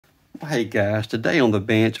Hey guys, today on the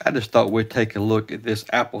bench, I just thought we'd take a look at this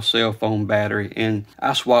Apple cell phone battery, and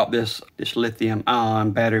I swapped this lithium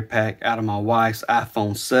ion battery pack out of my wife's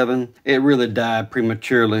iPhone 7. It really died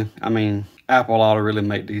prematurely. I mean, Apple ought to really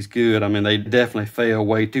make these good. I mean, they definitely fail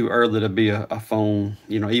way too early to be a phone,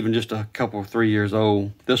 you know, even just a couple or 3 years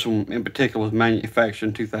old. This one in particular was manufactured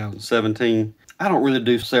in 2017. I don't really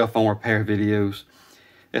do cell phone repair videos.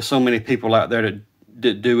 There's so many people out there that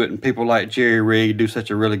do it, and people like Jerry Rigg do such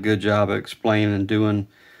a really good job of explaining and doing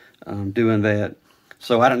that.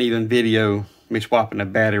 So I didn't even video me swapping the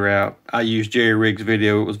battery out. I used Jerry Rigg's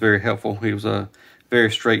video. It was very helpful. He was very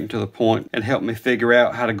straight and to the point and helped me figure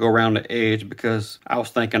out how to go around the edge, because I was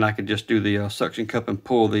thinking I could just do the suction cup and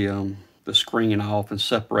pull the screen off and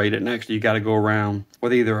separate it, and actually you got to go around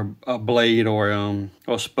with either a blade or a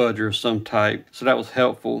spudger of some type. So that was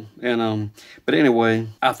helpful. And but anyway,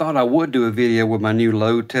 I thought I would do a video with my new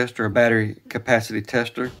load tester, a battery capacity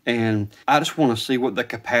tester, and I just want to see what the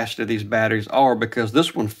capacity of these batteries are, because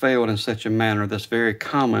this one failed in such a manner that's very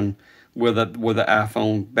common with the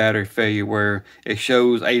iPhone battery failure, where it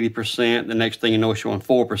shows 80%, the next thing you know it's showing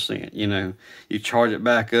 4%. You know, you charge it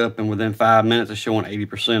back up and within 5 minutes it's showing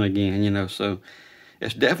 80% again, you know, so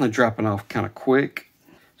it's definitely dropping off kind of quick.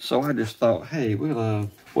 So I just thought, hey, we'll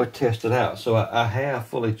test it out. So I have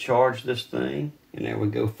fully charged this thing, and there we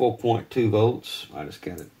go, 4.2 volts. I just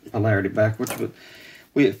got it polarity backwards, but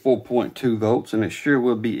we at 4.2 volts, and it sure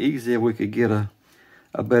would be easy if we could get a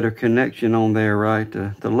better connection on there, right,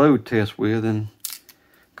 to load test with. And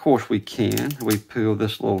of course we can. We peel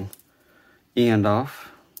this little end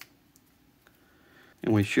off,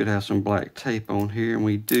 and we should have some black tape on here, and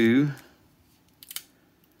we do.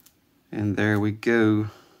 And there we go.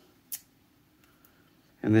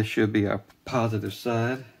 And this should be our positive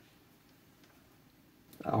side.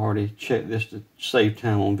 I already checked this to save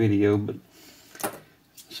time on video, but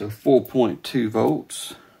so 4.2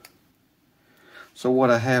 volts. So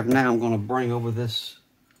what I have now, I'm going to bring over this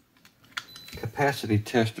capacity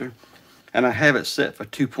tester, and I have it set for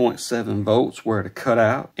 2.7 volts where to cut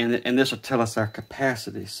out, and this will tell us our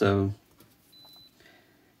capacity. So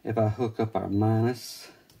if I hook up our minus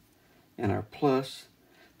and our plus,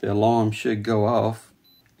 the alarm should go off,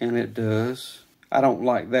 and it does. I don't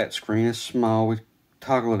like that screen, it's small. We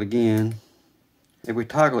toggle it again. If we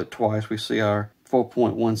toggle it twice, we see our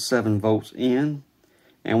 4.17 volts in,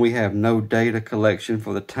 and we have no data collection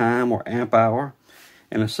for the time or amp hour.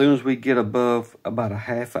 And as soon as we get above about a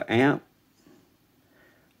half an amp,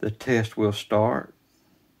 the test will start.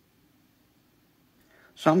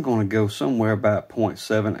 So I'm going to go somewhere about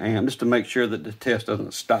 0.7 amp just to make sure that the test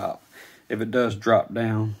doesn't stop if it does drop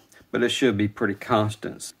down, but it should be pretty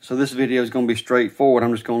constant. So this video is going to be straightforward.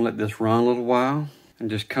 I'm just going to let this run a little while and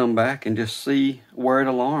just come back and just see where it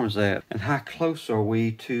alarms at and how close are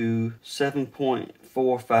we to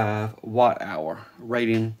 7.45 watt hour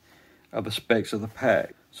rating of the specs of the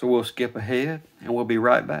pack. So we'll skip ahead and we'll be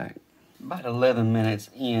right back. About 11 minutes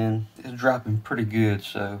in, it's dropping pretty good,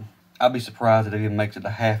 so I'll be surprised if it makes it to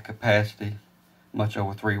half capacity, much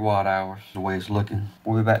over 3 watt hours, the way it's looking.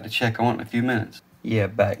 We'll be back to check on it in a few minutes. Yeah,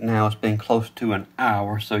 back now. It's been close to an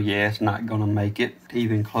hour, so yeah, it's not gonna make it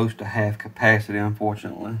even close to half capacity,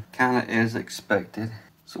 unfortunately. Kinda as expected.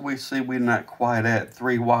 So we see we're not quite at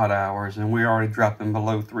 3 watt hours, and we're already dropping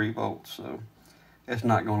below 3 volts, so it's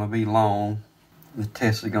not gonna be long. The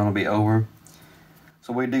test is gonna be over.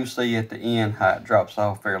 So we do see at the end how it drops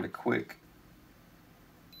off fairly quick.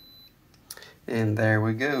 And there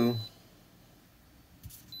we go.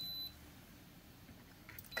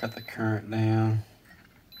 Cut the current down.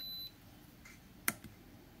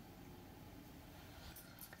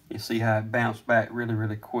 You see how it bounced back really,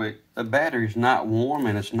 really quick. The battery's not warm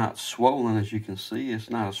and it's not swollen, as you can see. It's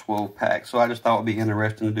not a swole pack. So I just thought it'd be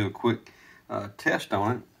interesting to do a quick test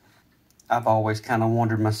on it. I've always kind of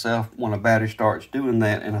wondered myself, when a battery starts doing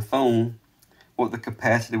that in a phone, what the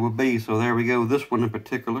capacity would be. So there we go. This one in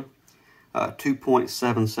particular,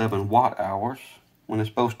 2.77 watt hours, when it's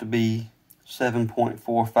supposed to be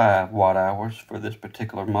 7.45 watt hours for this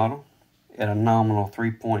particular model at a nominal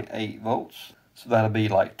 3.8 volts. So that'll be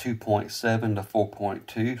like 2.7 to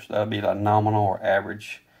 4.2. So that'll be a nominal or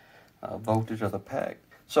average voltage of the pack.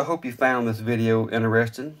 So I hope you found this video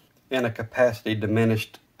interesting in a capacity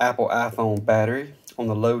diminished Apple iPhone battery on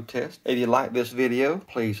the load test. If you like this video,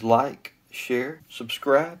 please like, share,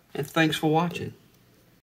 subscribe, and thanks for watching.